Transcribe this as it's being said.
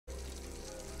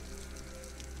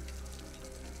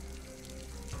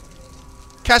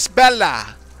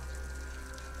Acasbella.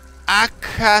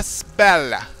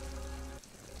 Acasbella.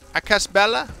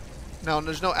 Acasbella? No,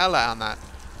 there's no Ella on that.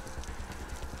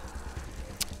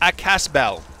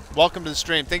 Acasbell. Welcome to the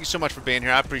stream. Thank you so much for being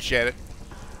here. I appreciate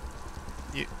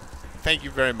it. Thank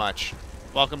you very much.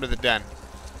 Welcome to the den.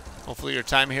 Hopefully your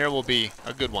time here will be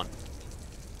a good one.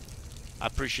 I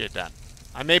appreciate that.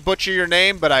 I may butcher your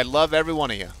name, but I love every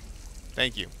one of you.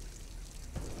 Thank you.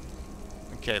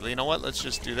 Okay, you know what? Let's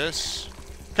just do this.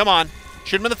 Come on.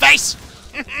 Shoot him in the face!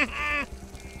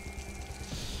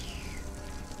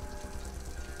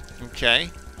 Okay.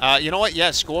 You know what?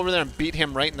 Yes, go over there and beat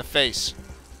him right in the face.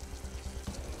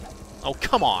 Oh,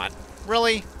 come on.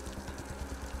 Really?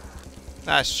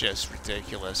 That's just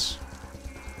ridiculous.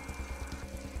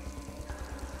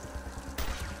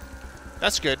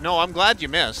 That's good. No, I'm glad you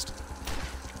missed.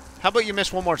 How about you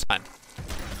miss one more time?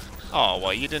 Oh,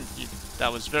 well, you didn't...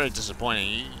 that was very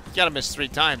disappointing. You gotta miss 3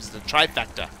 times. It's the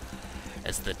trifecta.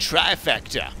 It's the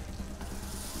trifecta.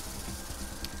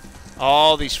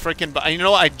 All these freaking... You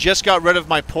know, I just got rid of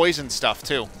my poison stuff,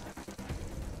 too.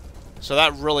 So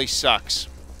that really sucks.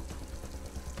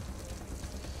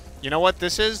 You know what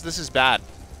this is? This is bad.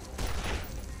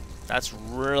 That's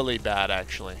really bad,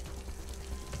 actually.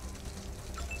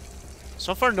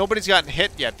 So far, nobody's gotten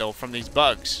hit yet, though, from these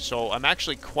bugs. So I'm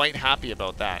actually quite happy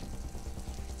about that.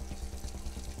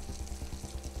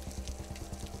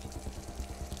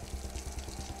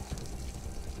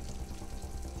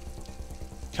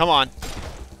 Come on.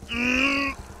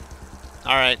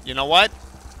 Alright, you know what?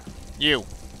 You.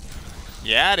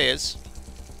 Yeah, it is.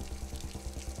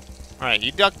 Alright,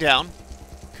 you duck down.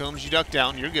 Coombs, you duck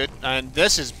down. You're good. And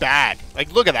this is bad.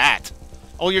 Like, look at that.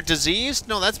 Oh, you're diseased?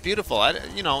 No, that's beautiful. I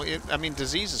mean,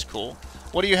 disease is cool.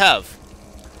 What do you have?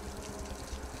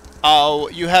 Oh,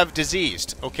 you have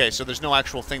diseased. Okay, so there's no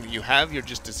actual thing that you have. You're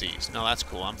just diseased. No, that's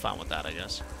cool. I'm fine with that, I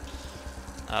guess.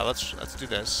 Let's do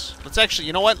this. Let's actually,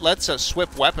 you know what? Let's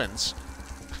swap weapons.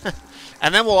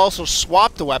 And then we'll also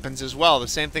swap the weapons as well. The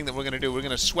same thing that we're going to do. We're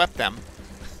going to swap them.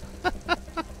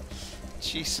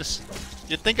 Jesus.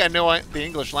 You'd think I know the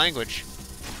English language.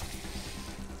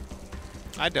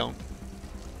 I don't.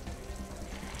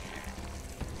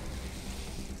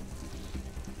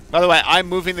 By the way, I'm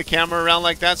moving the camera around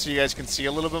like that so you guys can see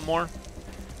a little bit more.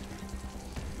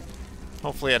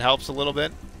 Hopefully it helps a little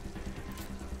bit.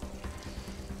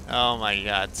 Oh my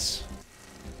god.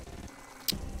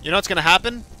 You know what's going to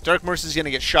happen? Dark Mercy's going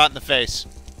to get shot in the face.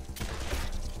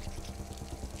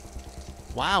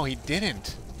 Wow, he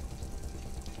didn't.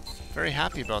 Very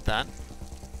happy about that.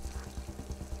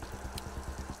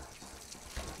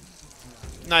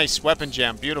 Nice weapon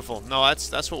jam, beautiful. No,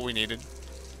 that's what we needed.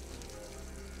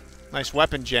 Nice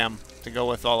weapon jam to go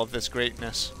with all of this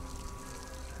greatness.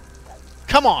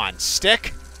 Come on,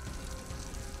 stick.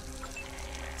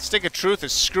 Stick of Truth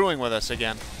is screwing with us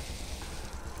again.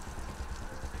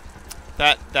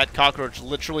 That cockroach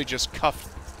literally just cuffed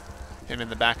him in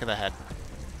the back of the head.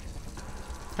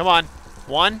 Come on.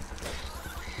 1.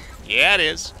 Yeah, it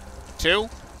is. 2.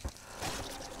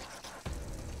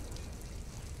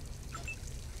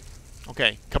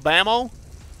 Okay, kabamo.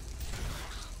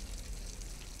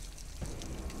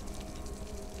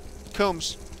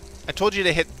 Coombs, I told you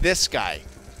to hit this guy,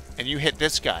 and you hit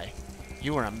this guy.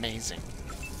 You were amazing.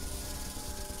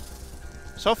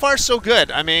 So far, so good.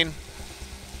 I mean,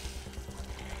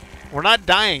 we're not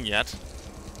dying yet.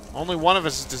 Only one of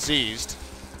us is diseased.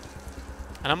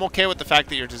 And I'm okay with the fact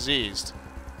that you're diseased.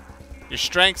 Your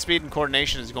strength, speed, and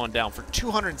coordination is going down for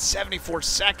 274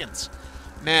 seconds.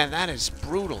 Man, that is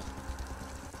brutal.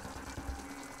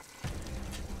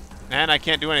 And I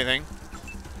can't do anything.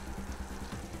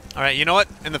 Alright, you know what?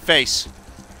 In the face.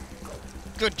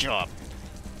 Good job.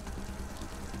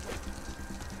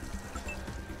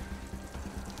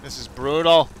 This is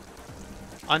brutal.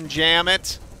 Unjam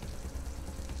it.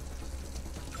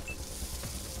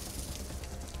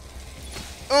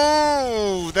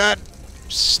 Oh, that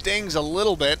stings a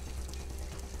little bit.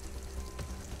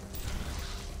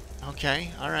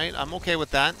 Okay, alright. I'm okay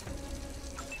with that.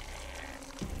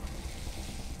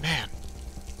 Man.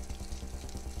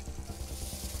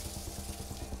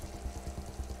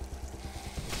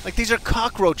 Like, these are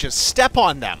cockroaches. Step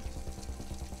on them.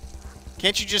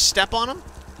 Can't you just step on them?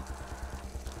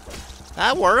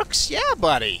 That works. Yeah,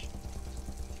 buddy.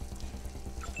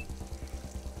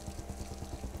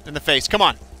 In the face. Come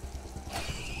on.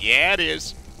 Yeah, it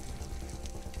is.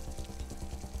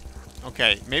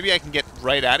 Okay, maybe I can get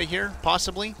right out of here,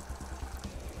 possibly.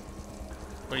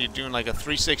 What are you doing, like a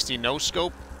 360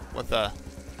 no-scope with a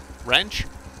wrench?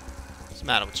 What's the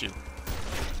matter with you?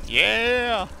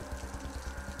 Yeah!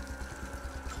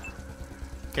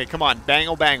 Okay, come on.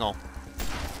 Bangle, bangle.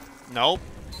 Nope.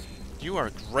 You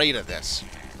are great at this.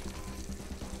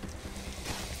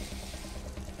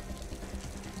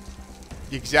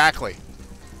 Exactly.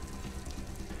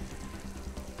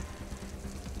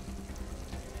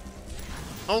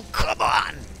 Oh, come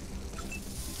on!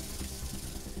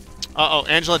 Uh-oh,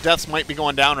 Angela Deaths might be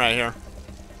going down right here.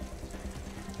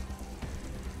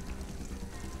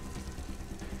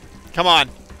 Come on.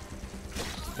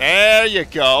 There you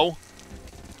go.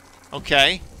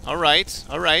 Okay. Alright.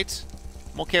 Alright.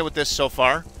 I'm okay with this so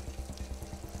far.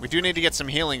 We do need to get some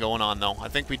healing going on, though. I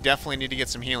think we definitely need to get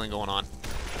some healing going on.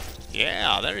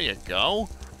 Yeah, there you go.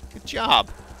 Good job.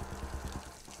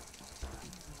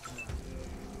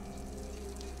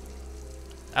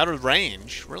 Out of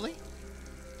range? Really?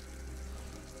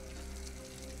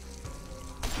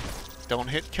 Don't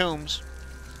hit Coombs.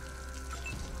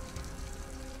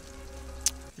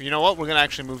 You know what? We're going to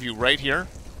actually move you right here.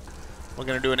 We're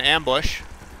going to do an ambush.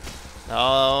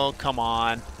 Oh, come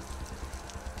on.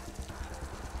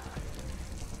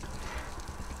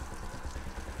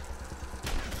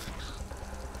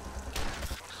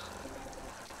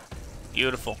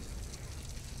 Beautiful.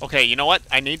 Okay, you know what?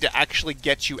 I need to actually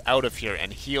get you out of here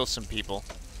and heal some people.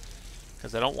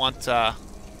 Because I don't want,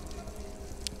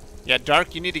 Yeah,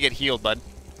 Dark, you need to get healed, bud.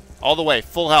 All the way.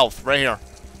 Full health. Right here.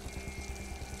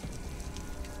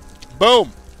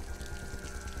 Boom!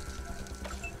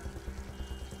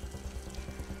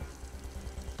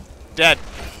 Dead.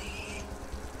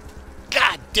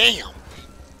 God damn!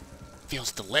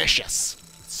 Feels delicious.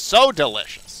 So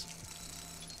delicious.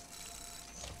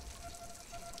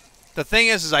 The thing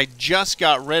is I just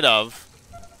got rid of...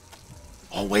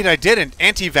 Oh, wait, I didn't.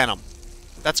 Anti-venom.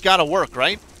 That's gotta work,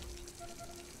 right?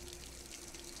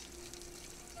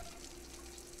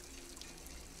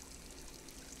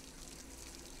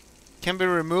 Can be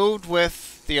removed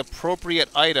with the appropriate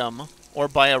item or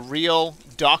by a real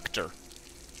doctor.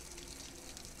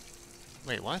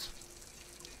 Wait, what?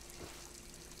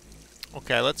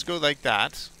 Okay, let's go like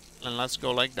that. And let's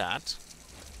go like that.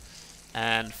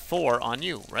 And 4 on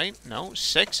you, right? No,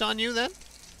 6 on you then?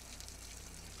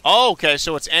 Oh, okay,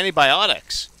 so it's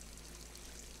antibiotics.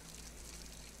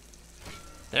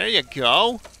 There you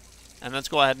go. And let's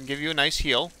go ahead and give you a nice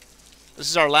heal. This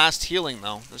is our last healing,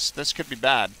 though. This could be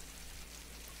bad.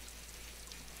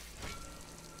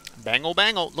 Bangle,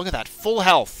 bangle. Look at that. Full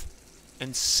health.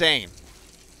 Insane.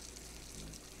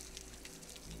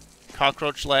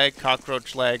 Cockroach leg,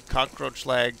 cockroach leg, cockroach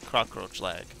leg, cockroach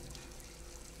leg.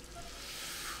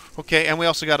 Okay, and we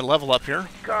also got a level up here.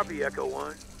 Copy, Echo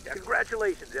 1.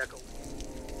 Congratulations, Echo.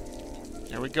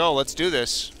 There we go. Let's do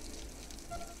this.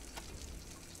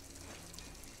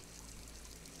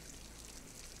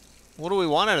 What do we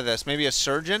want out of this? Maybe a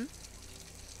surgeon?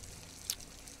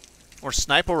 Or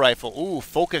sniper rifle. Ooh,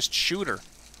 focused shooter.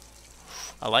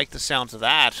 I like the sounds of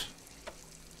that.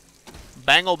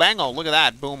 Bangle, bangle. Look at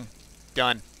that. Boom.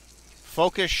 Done.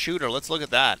 Focused shooter. Let's look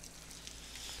at that.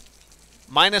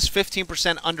 Minus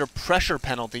 15% under pressure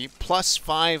penalty. Plus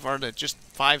 5 or just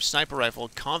 5 sniper rifle.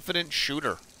 Confident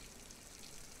shooter.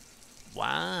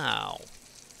 Wow.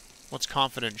 What's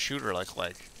confident shooter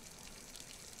like?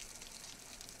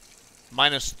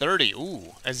 Minus 30.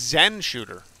 Ooh. A Zen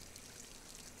shooter.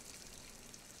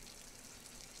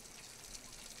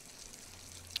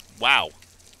 Wow.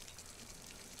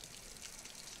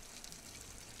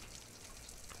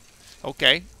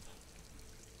 Okay.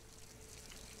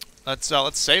 Let's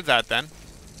save that then.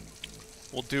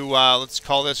 We'll do let's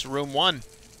call this room 1.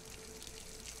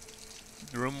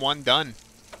 Room 1 done.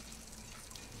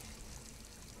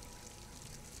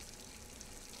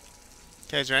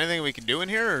 Okay, is there anything we can do in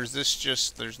here, or is this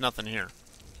just there's nothing here?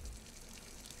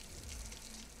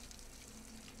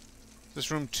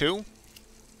 This room 2?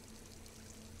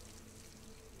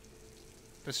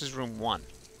 This is room 1.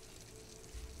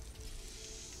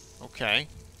 Okay.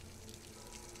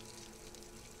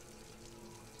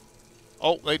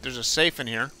 Oh, wait, there's a safe in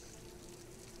here.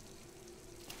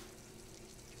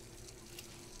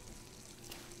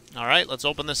 Alright, let's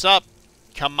open this up.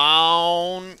 Come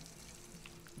on.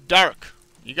 Dark.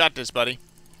 You got this, buddy.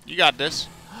 You got this.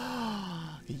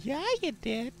 Yeah, you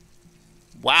did.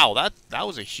 Wow, that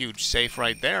was a huge safe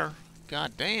right there.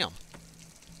 God damn.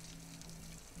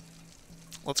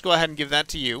 Let's go ahead and give that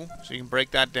to you, so you can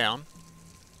break that down.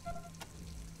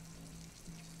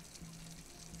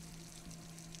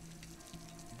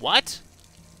 What?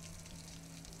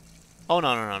 Oh,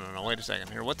 no. Wait a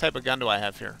second here. What type of gun do I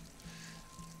have here?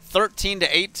 13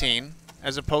 to 18,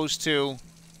 as opposed to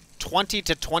 20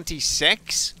 to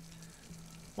 26?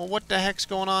 Well, what the heck's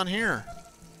going on here?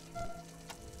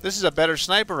 This is a better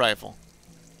sniper rifle.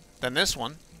 than this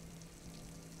one.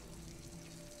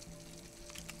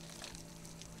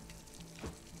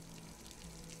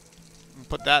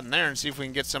 Put that in there and see if we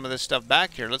can get some of this stuff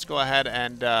back here. Let's go ahead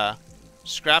and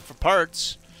scrap for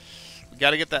parts. We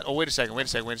got to get that. Oh, wait a second.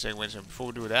 Before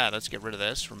we do that, let's get rid of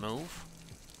this. Remove.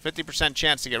 50%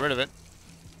 chance to get rid of it.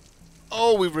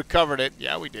 Oh, we recovered it.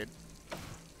 Yeah, we did.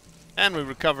 And we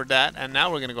recovered that. And now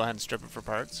we're going to go ahead and strip it for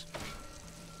parts.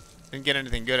 Didn't get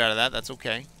anything good out of that. That's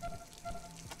okay.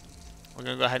 We're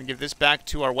going to go ahead and give this back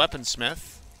to our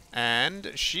weaponsmith.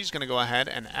 And she's going to go ahead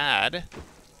and add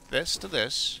this to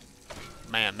this.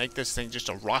 Man, make this thing just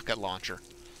a rocket launcher.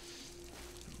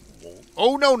 Whoa.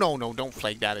 Oh, no, no, no. Don't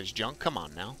flag that as junk. Come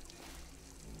on now.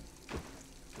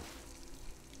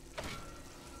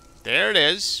 There it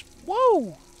is.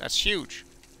 Whoa. That's huge.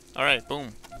 All right, boom.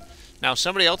 Now,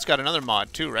 somebody else got another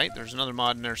mod, too, right? There's another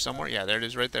mod in there somewhere. Yeah, there it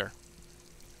is right there.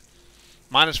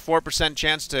 Minus 4%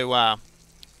 chance to...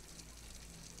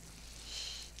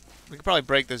 We could probably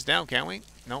break this down, can't we?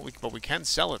 No, but we can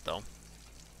sell it, though.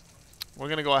 We're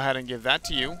going to go ahead and give that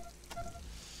to you.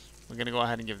 We're going to go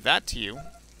ahead and give that to you.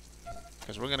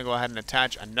 Because we're going to go ahead and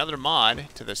attach another mod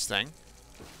to this thing.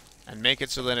 And make it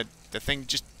so that the thing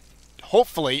just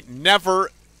hopefully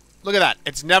never... Look at that.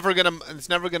 It's never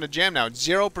gonna jam now.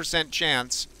 0%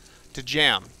 chance to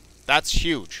jam. That's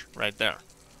huge right there.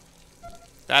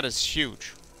 That is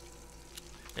huge.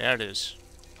 There it is.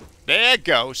 There it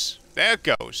goes. There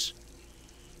it goes.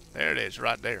 There it is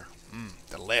right there.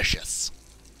 Delicious.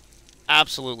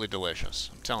 Absolutely delicious.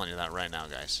 I'm telling you that right now,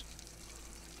 guys.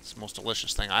 It's the most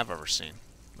delicious thing I've ever seen.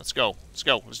 Let's go. Let's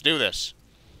go. Let's do this.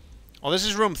 Oh, this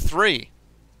is room 3.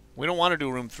 We don't want to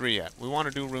do room 3 yet. We want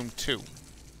to do room 2.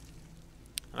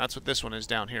 And that's what this one is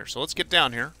down here. So let's get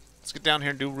down here. Let's get down here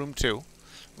and do room 2.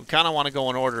 We kind of want to go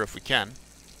in order if we can.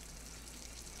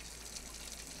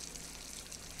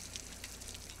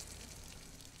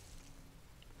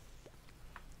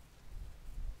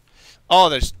 Oh,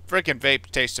 this freaking vape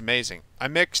tastes amazing. I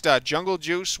mixed jungle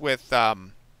juice with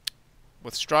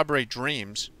strawberry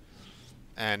dreams,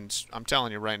 and I'm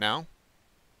telling you right now,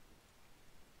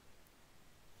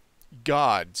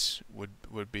 gods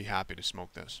would be happy to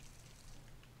smoke this.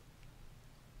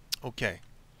 Okay.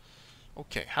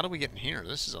 Okay, how do we get in here?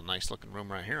 This is a nice looking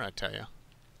room right here, I tell you.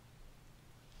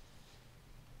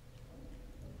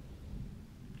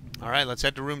 Alright, let's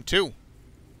head to room 2.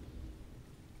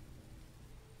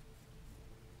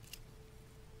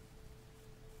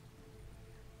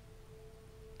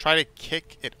 Try to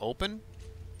kick it open?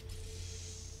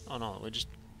 Oh no, we just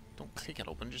don't kick it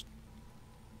open, just...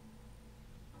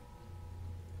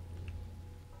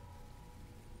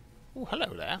 Oh,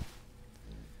 hello there.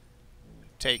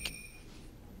 Take.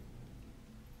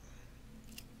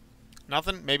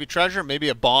 Nothing? Maybe treasure? Maybe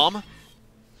a bomb?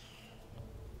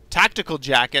 Tactical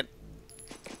jacket.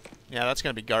 Yeah, that's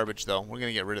gonna be garbage though. We're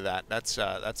gonna get rid of that. That's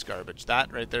garbage.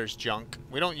 That right there is junk.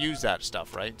 We don't use that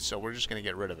stuff, right? So we're just gonna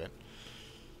get rid of it.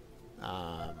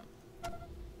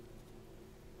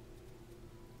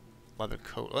 Leather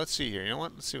coat. Let's see here. You know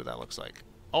what? Let's see what that looks like.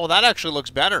 Oh, that actually looks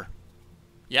better.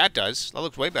 Yeah, it does. That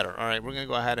looks way better. Alright, we're gonna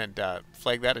go ahead and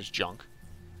flag that as junk.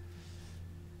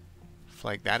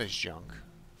 Flag that as junk.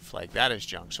 Flag that as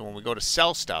junk. So when we go to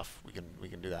sell stuff, we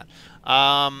can do that.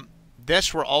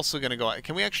 This we're also gonna go.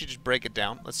 Can we actually just break it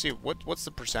down? Let's see what's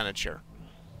the percentage here.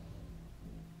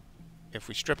 If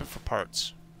we strip it for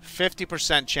parts,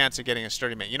 50% chance of getting a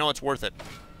sturdy mate. You know it's worth it.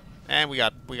 And we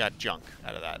got junk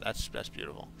out of that. That's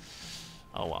beautiful.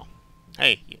 Oh well.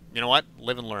 Hey, you know what?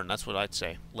 Live and learn. That's what I'd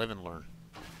say. Live and learn.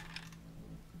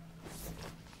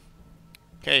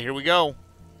 Okay, here we go.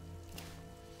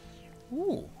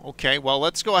 Ooh, okay. Well,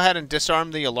 let's go ahead and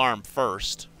disarm the alarm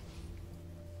first.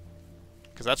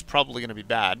 Because that's probably going to be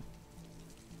bad.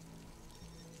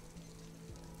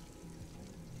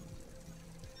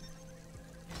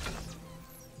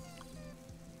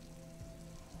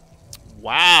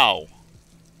 Wow.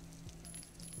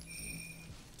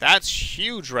 That's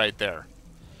huge right there.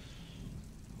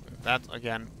 That,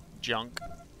 again, junk.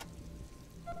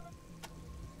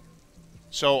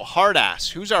 So, hard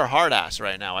ass. Who's our hard ass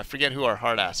right now? I forget who our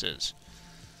hard ass is.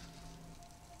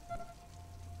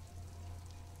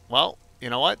 Well, you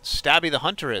know what? Stabby the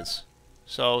Hunter is.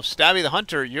 So, Stabby the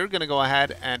Hunter, you're going to go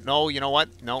ahead and... No, you know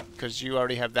what? No, because you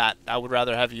already have that. I would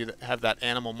rather have you have that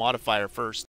animal modifier first.